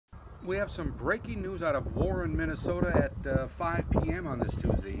We have some breaking news out of Warren, Minnesota at 5 p.m. on this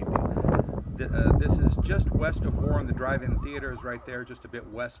Tuesday evening. This is just west of Warren. The drive-in theater is right there, just a bit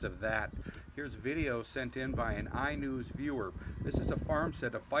west of that. Here's video sent in by an iNews viewer. This is a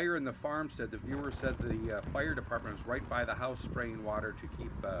farmstead, a fire in the farmstead. The viewer said the fire department was right by the house spraying water to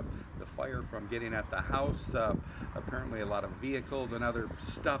keep the fire from getting at the house. Apparently a lot of vehicles and other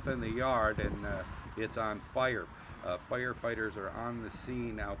stuff in the yard, and it's on fire. Firefighters are on the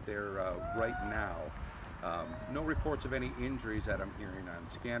scene out there right now. No reports of any injuries that I'm hearing on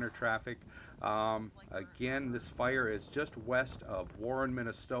scanner traffic. Again, this fire is just west of Warren,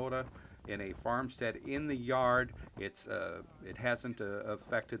 Minnesota, in a farmstead in the yard. It hasn't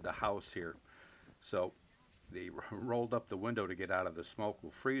affected the house here. So they rolled up the window to get out of the smoke.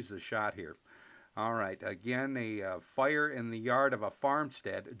 We'll freeze the shot here. All right, again, a fire in the yard of a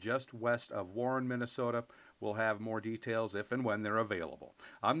farmstead just west of Warren, Minnesota. We'll have more details if and when they're available.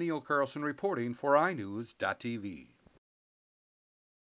 I'm Neil Carlson reporting for iNews.tv.